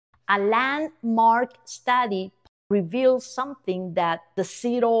A landmark study reveals something that the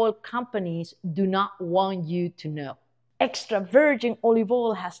seed oil companies do not want you to know. Extra virgin olive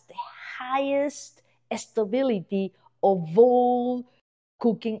oil has the highest stability of all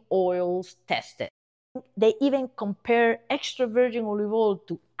cooking oils tested. They even compare extra virgin olive oil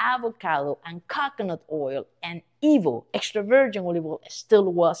to avocado and coconut oil, and Evo, extra virgin olive oil,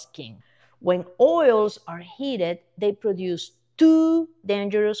 still was king. When oils are heated, they produce two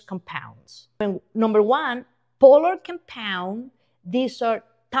dangerous compounds. Number one, polar compound. These are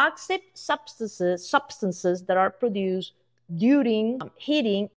toxic substances that are produced during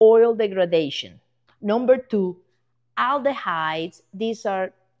heating oil degradation. Number two, aldehydes. These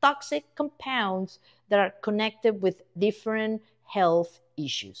are toxic compounds that are connected with different health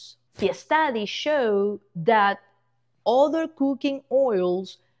issues. The studies show that other cooking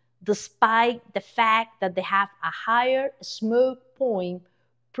oils, despite the fact that they have a higher smoke point,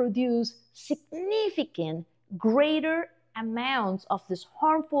 produce significant greater amounts of these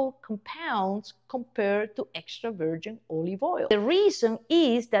harmful compounds compared to extra virgin olive oil. The reason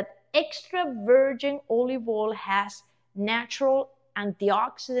is that extra virgin olive oil has natural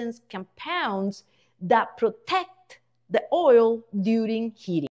antioxidant compounds that protect the oil during heating.